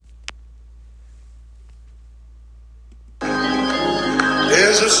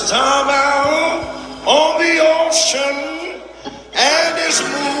There's a storm out on the ocean, and it's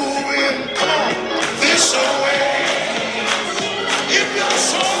moving this way. If your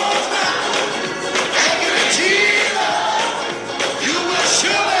soul's not anchored in Jesus, you will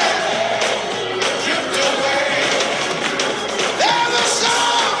surely drift away. There's a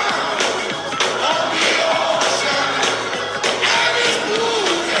storm out on the ocean, and it's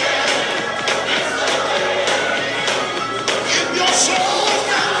moving. If your soul's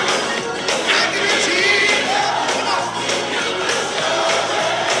not anchored in Jesus, come on.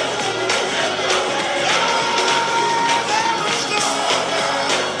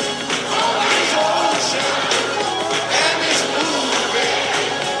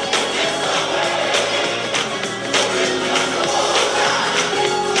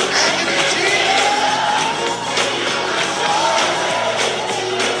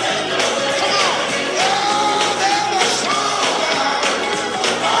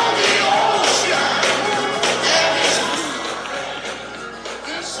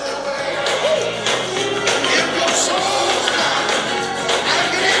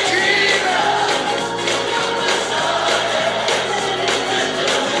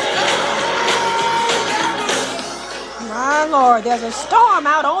 My Lord, there's a storm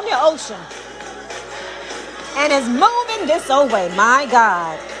out on the ocean, and it's moving this way. My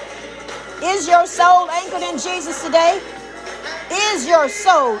God. Is your soul anchored in Jesus today? Is your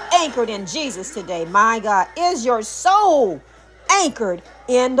soul anchored in Jesus today? My God. Is your soul anchored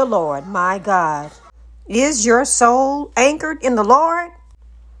in the Lord? My God. Is your soul anchored in the Lord?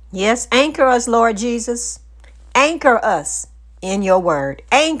 Yes, anchor us, Lord Jesus. Anchor us in your word.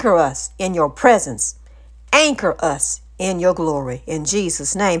 Anchor us in your presence. Anchor us in your glory. In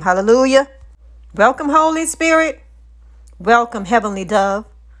Jesus' name, hallelujah. Welcome, Holy Spirit. Welcome, Heavenly Dove.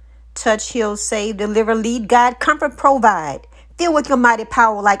 Touch, heal, save, deliver, lead, guide, comfort, provide. Fill with your mighty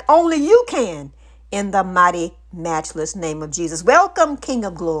power like only you can. In the mighty, matchless name of Jesus. Welcome, King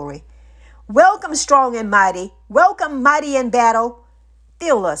of glory. Welcome, strong and mighty. Welcome, mighty in battle.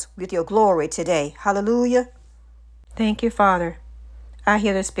 Fill us with your glory today. Hallelujah. Thank you, Father. I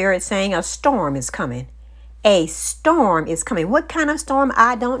hear the Spirit saying a storm is coming. A storm is coming. What kind of storm?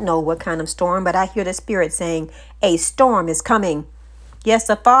 I don't know what kind of storm, but I hear the Spirit saying a storm is coming. Yes,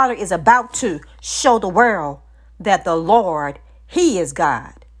 the Father is about to show the world that the Lord, He is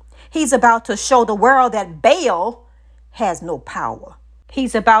God. He's about to show the world that Baal has no power.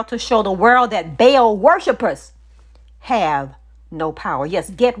 He's about to show the world that Baal worshipers have no power. Yes,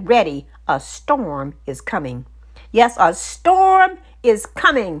 get ready. A storm is coming. Yes, a storm is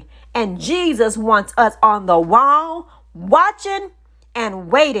coming. And Jesus wants us on the wall, watching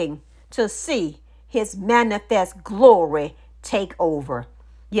and waiting to see His manifest glory take over.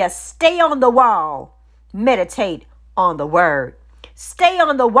 Yes, stay on the wall. Meditate on the word. Stay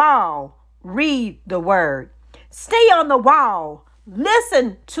on the wall. Read the word. Stay on the wall.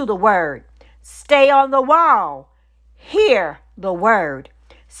 Listen to the word. Stay on the wall. Hear the word.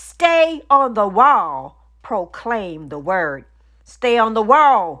 Stay on the wall. Proclaim the word. Stay on the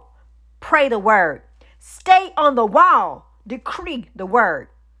wall. Pray the word. Stay on the wall. Decree the word.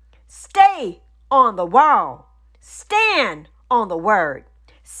 Stay on the wall. Stand on the word.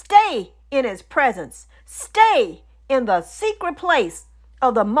 Stay in His presence. Stay in the secret place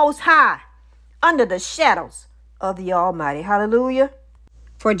of the Most High, under the shadows of the Almighty. Hallelujah.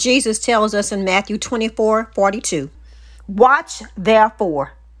 For Jesus tells us in Matthew 24:42, watch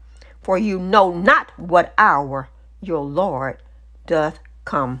therefore, for you know not what hour your Lord doth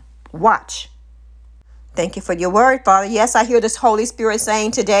come. Watch. Thank you for your word, Father. Yes, I hear this Holy Spirit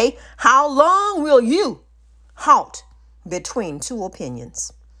saying today, how long will you halt between two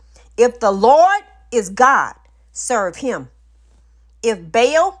opinions? If the Lord is God, serve Him. If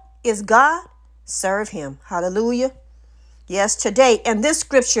Baal is God, serve Him. Hallelujah. Yes, today, in this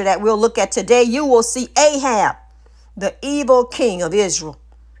scripture that we'll look at today, you will see Ahab, the evil king of Israel,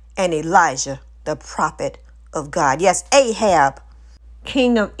 and Elijah, the prophet of God. Yes, Ahab,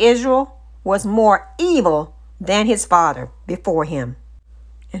 king of Israel, was more evil than his father before him.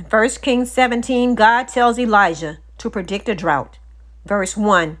 In 1 Kings 17, God tells Elijah to predict a drought. Verse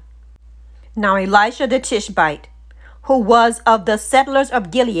 1, now Elisha the Tishbite, who was of the settlers of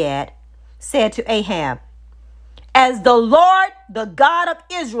Gilead, said to Ahab, as the Lord, the God of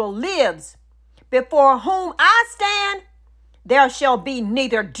Israel, lives, before whom I stand, there shall be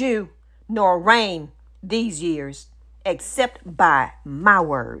neither dew nor rain these years, except by my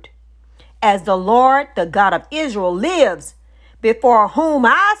word. As the Lord, the God of Israel, lives, before whom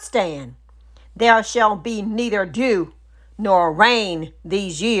I stand, there shall be neither dew nor rain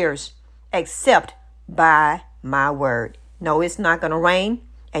these years, except by my word. No, it's not going to rain,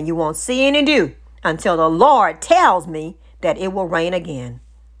 and you won't see any dew until the Lord tells me that it will rain again.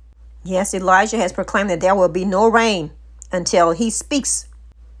 Yes, Elijah has proclaimed that there will be no rain until he speaks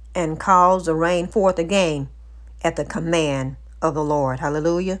and calls the rain forth again at the command of the Lord.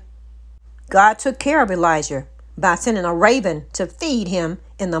 Hallelujah. God took care of Elijah by sending a raven to feed him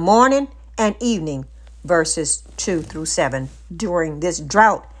in the morning and evening, verses 2 through 7. During this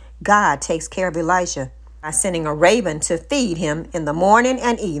drought, God takes care of Elijah by sending a raven to feed him in the morning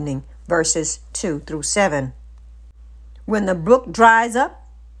and evening, verses 2 through 7. When the brook dries up,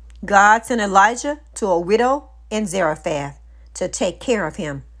 God sent Elijah to a widow in Zarephath to take care of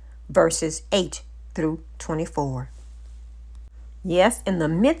him, verses 8 through 24. Yes, in the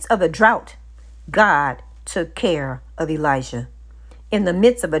midst of a drought, God took care of Elijah. In the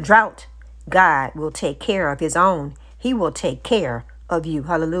midst of a drought, God will take care of his own. He will take care of you.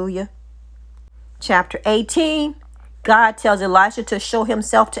 Hallelujah. Chapter 18, God tells Elisha to show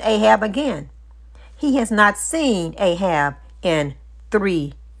himself to Ahab again. He has not seen Ahab in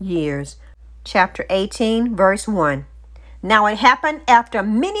 3 years. Chapter 18, verse 1. Now it happened after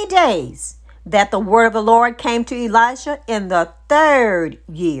many days that the word of the Lord came to Elisha in the 3rd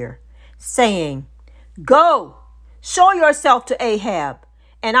year, saying, Go, show yourself to Ahab,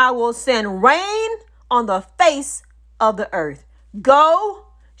 and I will send rain on the face of the earth. Go,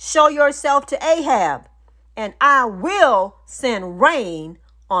 show yourself to Ahab, and I will send rain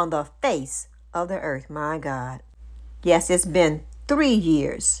on the face of the earth. My God. Yes, it's been 3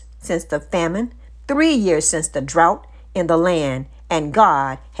 years since the famine, 3 years since the drought in the land, and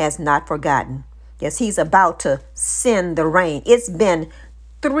God has not forgotten. Yes, he's about to send the rain. It's been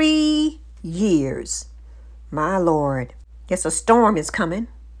 3 years. My Lord. Yes, a storm is coming.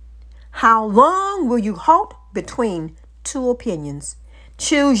 How long will you halt between two opinions?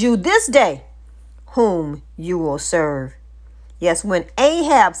 Choose you this day whom you will serve. Yes, when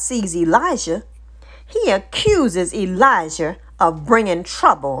Ahab sees Elijah, he accuses Elijah of bringing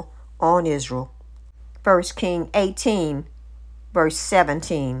trouble on Israel. 1 Kings 18, verse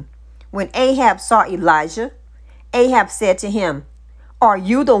 17. When Ahab saw Elijah, Ahab said to him, Are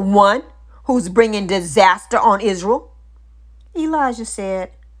you the one who's bringing disaster on Israel? Elijah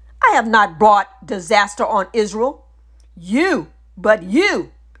said, I have not brought disaster on Israel. But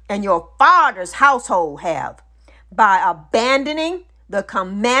you and your father's household have, by abandoning the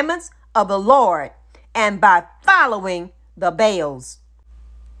commandments of the Lord and by following the Baals.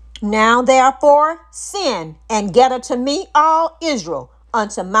 Now therefore send and gather to me all Israel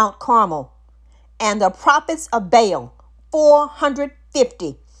unto Mount Carmel, and the prophets of Baal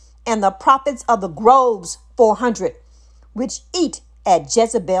 450, and the prophets of the groves 400, which eat at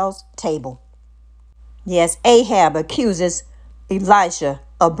Jezebel's table. Yes, Ahab accuses Elisha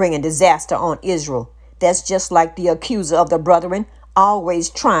of bringing disaster on Israel. That's just like the accuser of the brethren, always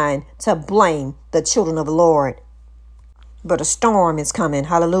trying to blame the children of the Lord. But a storm is coming.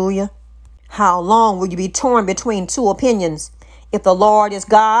 Hallelujah. How long will you be torn between two opinions? If the Lord is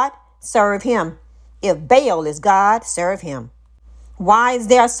God, serve him. If Baal is God, serve him. Why is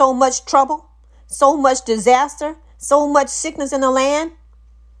there so much trouble, so much disaster, so much sickness in the land?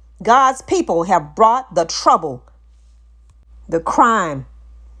 God's people have brought the trouble, the crime,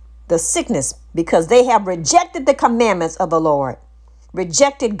 the sickness, because they have rejected the commandments of the Lord,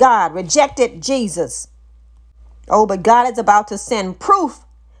 rejected God, rejected Jesus. Oh, but God is about to send proof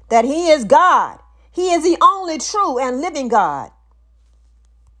that he is God. He is the only true and living God.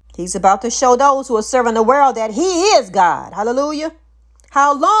 He's about to show those who are serving the world that he is God. Hallelujah.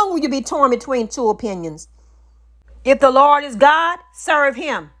 How long will you be torn between two opinions? If the Lord is God, serve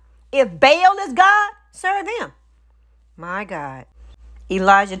him. If Baal is God, serve him. My God.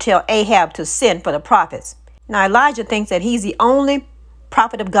 Elijah tells Ahab to send for the prophets. Now Elijah thinks that he's the only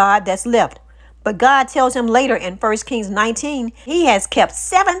prophet of God that's left. But God tells him later in 1 Kings 19, he has kept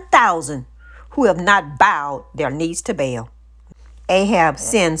 7,000 who have not bowed their knees to Baal. Ahab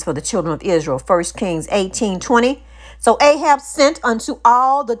sends for the children of Israel. 1 Kings 18:20. So Ahab sent unto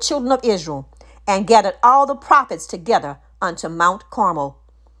all the children of Israel and gathered all the prophets together unto Mount Carmel.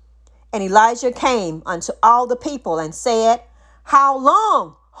 And Elijah came unto all the people and said, How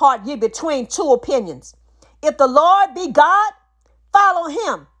long halt ye between two opinions? If the Lord be God, follow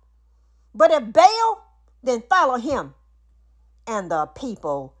him. But if Baal, then follow him. And the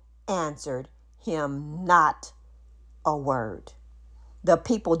people answered him not a word. The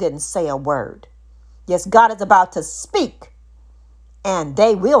people didn't say a word. Yes, God is about to speak, and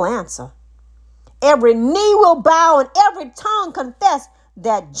they will answer. Every knee will bow and every tongue confess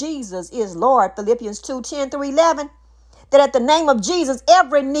that Jesus is Lord. Philippians 2:10-11. That at the name of Jesus,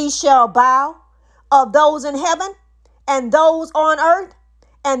 every knee shall bow, of those in heaven and those on earth,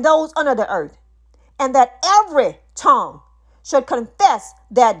 and those under the earth, and that every tongue should confess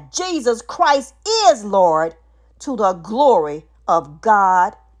that Jesus Christ is Lord, to the glory of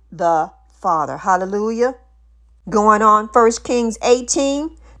God the Father. Hallelujah. Going on, 1 Kings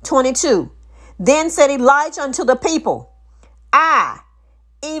 18:22. Then said Elijah unto the people, I,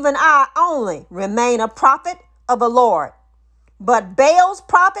 even I only, remain a prophet of the Lord, but Baal's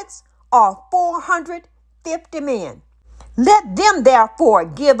prophets are 450 men. Let them therefore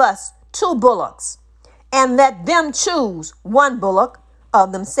give us 2 bullocks, and let them choose 1 bullock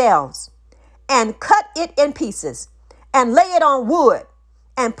of themselves, and cut it in pieces, and lay it on wood,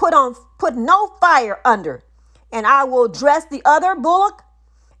 and put no fire under. And I will dress the other bullock,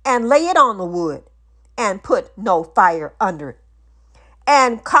 and lay it on the wood, and put no fire under it.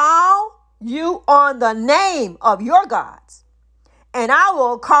 And call you on the name of your gods, and I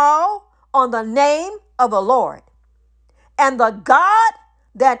will call on the name of the Lord. And the God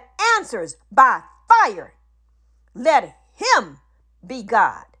that answers by fire, let him be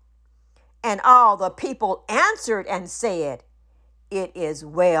God. And all the people answered and said, it is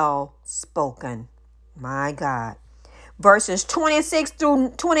well spoken. My God. Verses 26 through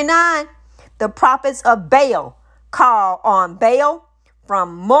 29, the prophets of Baal call on Baal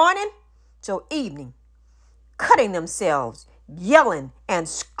from morning till evening, cutting themselves, yelling and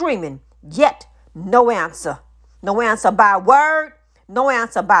screaming, yet no answer. No answer by word, no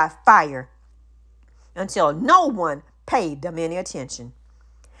answer by fire, until no one paid them any attention.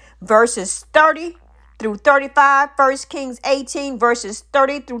 Verses 30 through 35, 1 Kings 18, verses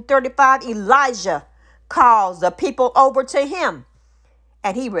 30 through 35, Elijah calls the people over to him,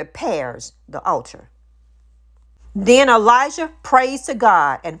 and he repairs the altar. Then Elijah prays to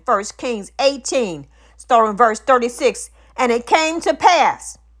God in 1 Kings 18, starting verse 36. And it came to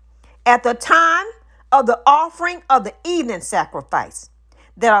pass at the time of the offering of the evening sacrifice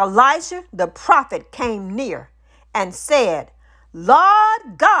that Elijah the prophet came near and said,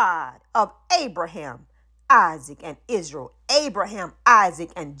 Lord God of Abraham, Isaac, and Israel, Abraham,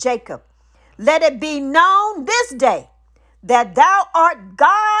 Isaac, and Jacob, let it be known this day that thou art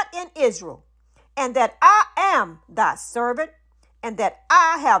God in Israel, and that I am thy servant, and that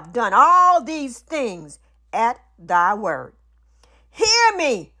I have done all these things at thy word. Hear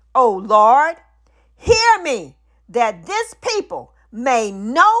me, O Lord, hear me, that this people may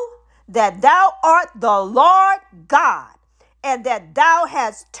know that thou art the Lord God, and that thou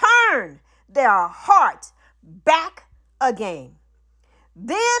hast turned their heart back again.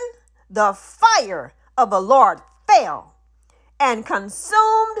 Then the fire of the Lord fell and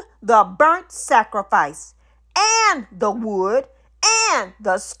consumed the burnt sacrifice, and the wood, and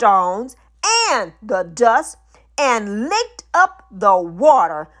the stones, and the dust, and licked up the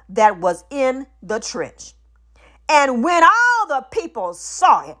water that was in the trench. And when all the people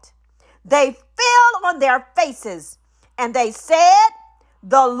saw it, they fell on their faces, and they said,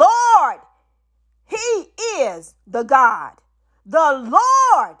 the Lord, he is the God. The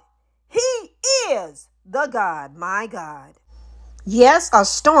Lord, he is the God, my God. Yes, a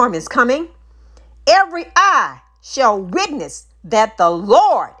storm is coming. Every eye shall witness that the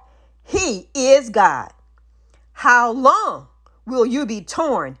Lord, he is God. How long will you be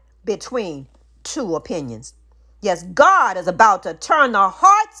torn between 2 opinions? Yes, God is about to turn the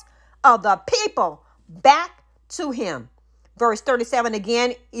hearts of the people back to him. Verse 37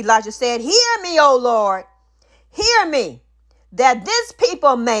 again, Elijah said, hear me, O Lord, hear me, that this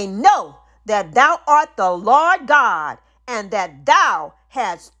people may know that thou art the Lord God, and that thou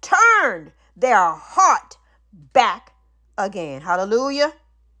hast turned their heart back again. Hallelujah.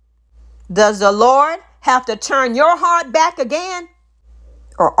 Does the Lord have to turn your heart back again?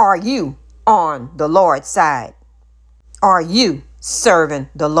 Or are you on the Lord's side? Are you serving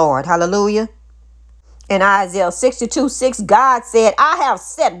the Lord? Hallelujah. In Isaiah 62:6, God said, I have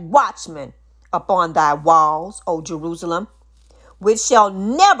set watchmen upon thy walls, O Jerusalem, which shall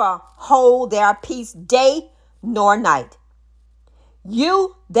never hold their peace day nor night.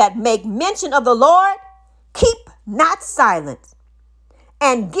 You that make mention of the Lord, keep not silent,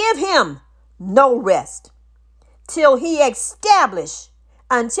 and give him no rest, till he establish,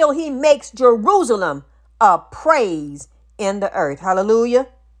 until he makes Jerusalem a praise in the earth. Hallelujah.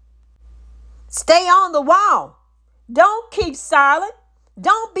 Stay on the wall. Don't keep silent.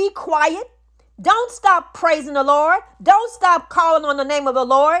 Don't be quiet. Don't stop praising the Lord. Don't stop calling on the name of the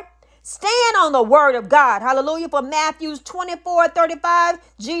Lord. Stand on the word of God. Hallelujah. For Matthew 24:35,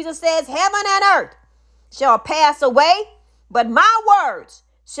 Jesus says, heaven and earth shall pass away, but my words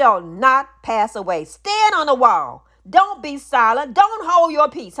shall not pass away. Stand on the wall. Don't be silent. Don't hold your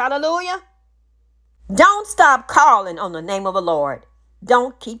peace. Hallelujah. Don't stop calling on the name of the Lord.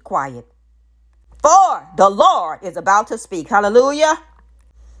 Don't keep quiet. For the Lord is about to speak. Hallelujah.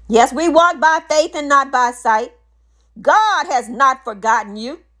 Yes, we walk by faith and not by sight. God has not forgotten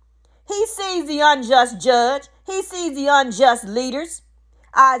you. He sees the unjust judge. He sees the unjust leaders.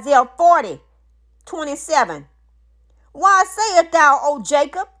 Isaiah 40:27. Why sayest thou, O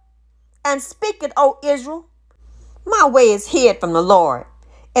Jacob, and speaketh, O Israel? My way is hid from the Lord,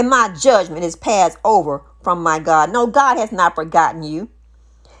 and my judgment is passed over from my God. No, God has not forgotten you.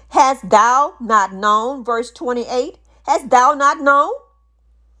 Hast thou not known? Verse 28. Hast thou not known?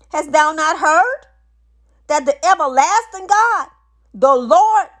 Hast thou not heard that the everlasting God, the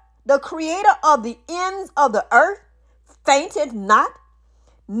Lord, the creator of the ends of the earth, fainteth not,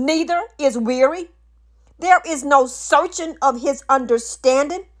 neither is weary? There is no searching of his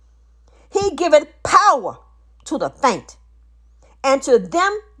understanding. He giveth power to the faint, and to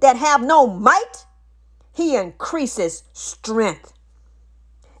them that have no might, he increases strength.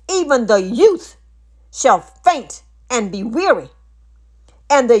 Even the youth shall faint and be weary,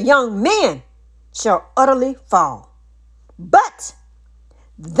 and the young men shall utterly fall. But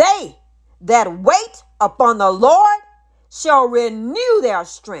they that wait upon the Lord shall renew their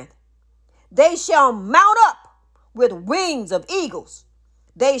strength. They shall mount up with wings of eagles.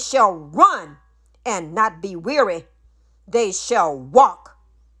 They shall run and not be weary. They shall walk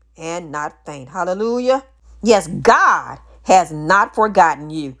and not faint. Hallelujah. Yes, God has not forgotten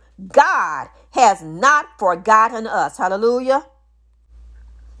you. God has not forgotten us. Hallelujah.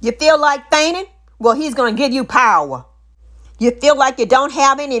 You feel like fainting? Well, he's going to give you power. You feel like you don't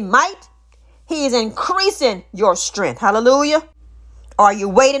have any might? He is increasing your strength. Hallelujah. Are you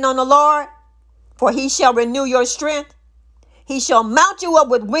waiting on the Lord? For he shall renew your strength. He shall mount you up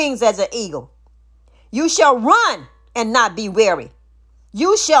with wings as an eagle. You shall run and not be weary.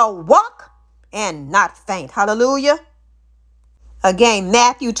 You shall walk and not faint. Hallelujah. Again,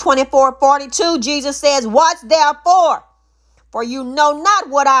 Matthew 24:42, Jesus says, watch therefore, for you know not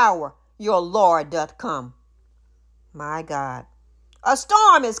what hour your Lord doth come. My God. A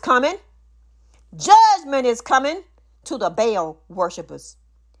storm is coming. Judgment is coming to the Baal worshipers.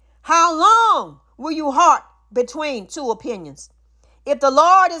 How long will you halt between two opinions? If the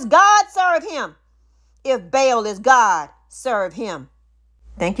Lord is God, serve him. If Baal is God, serve him.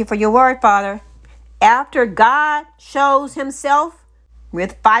 Thank you for your word, Father. After God shows himself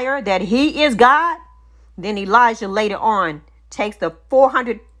with fire that he is God, then Elijah later on takes the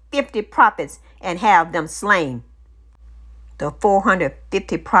 450 prophets and have them slain. The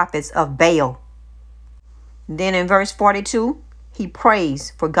 450 prophets of Baal. Then in verse 42, he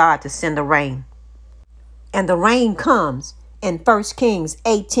prays for God to send the rain. And the rain comes in 1 Kings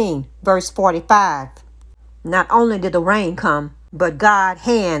 18, verse 45. Not only did the rain come, but God's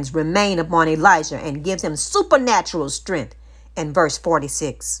hands remain upon Elijah and gives him supernatural strength in verse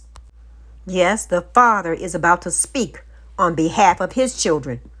 46. Yes, the Father is about to speak on behalf of his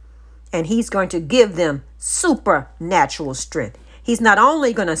children, and he's going to give them supernatural strength. He's not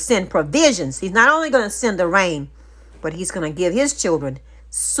only going to send provisions, he's not only going to send the rain, but he's going to give his children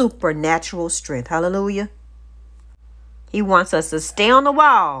supernatural strength. Hallelujah. He wants us to stay on the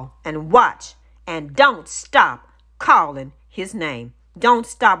wall and watch and don't stop calling his name. Don't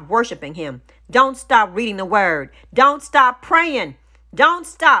stop worshiping him. Don't stop reading the word. Don't stop praying. Don't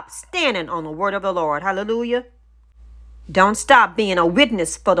stop standing on the word of the Lord. Hallelujah. Don't stop being a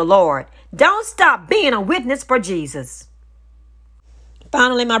witness for the Lord. Don't stop being a witness for Jesus.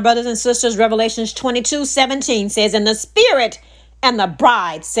 Finally, my brothers and sisters, Revelations 22:17 says, and the Spirit and the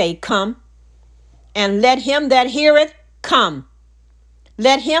bride say, come. And let him that heareth come.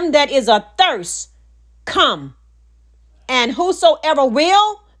 Let him that is athirst come. And whosoever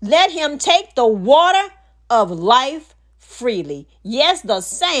will, let him take the water of life freely. Yes, the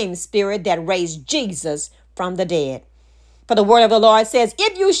same Spirit that raised Jesus from the dead. For the word of the Lord says,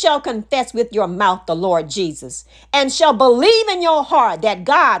 if you shall confess with your mouth the Lord Jesus, and shall believe in your heart that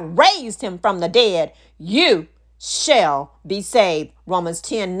God raised him from the dead, you shall be saved. Romans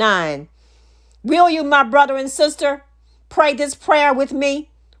 10:9. Will you, my brother and sister, pray this prayer with me?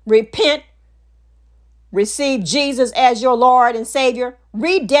 Repent. Receive Jesus as your Lord and Savior.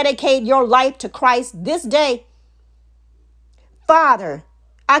 Rededicate your life to Christ this day. Father,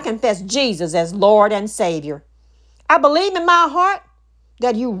 I confess Jesus as Lord and Savior. I believe in my heart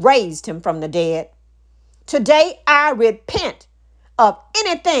that you raised him from the dead. Today, I repent of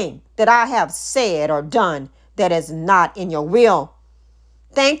anything that I have said or done that is not in your will.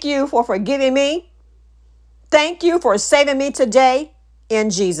 Thank you for forgiving me. Thank you for saving me today in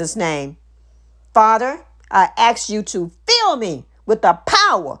Jesus' name. Father, I ask you to fill me with the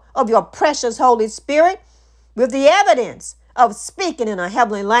power of your precious Holy Spirit, with the evidence of speaking in a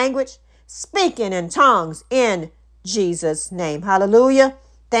heavenly language, speaking in tongues in Jesus' name. Hallelujah.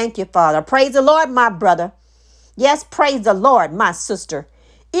 Thank you, Father. Praise the Lord, my brother. Yes, praise the Lord, my sister.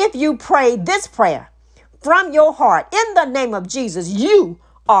 If you pray this prayer from your heart in the name of Jesus, you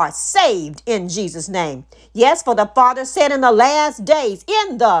are saved in Jesus' name. Yes, for the Father said in the last days,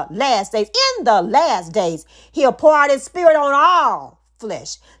 he'll pour out his Spirit on all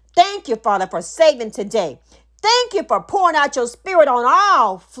flesh. Thank you, Father, for saving today. Thank you for pouring out your Spirit on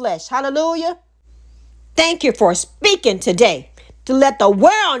all flesh. Hallelujah. Thank you for speaking today to let the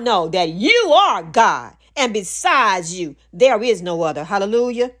world know that you are God, and besides you, there is no other.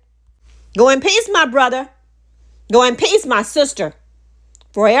 Hallelujah. Go in peace, my brother. Go in peace, my sister.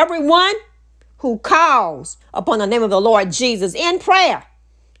 For everyone who calls upon the name of the Lord Jesus in prayer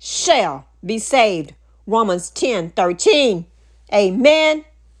shall be saved. Romans 10:13. Amen.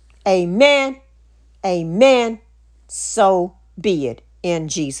 Amen. Amen. So be it in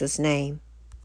Jesus' name.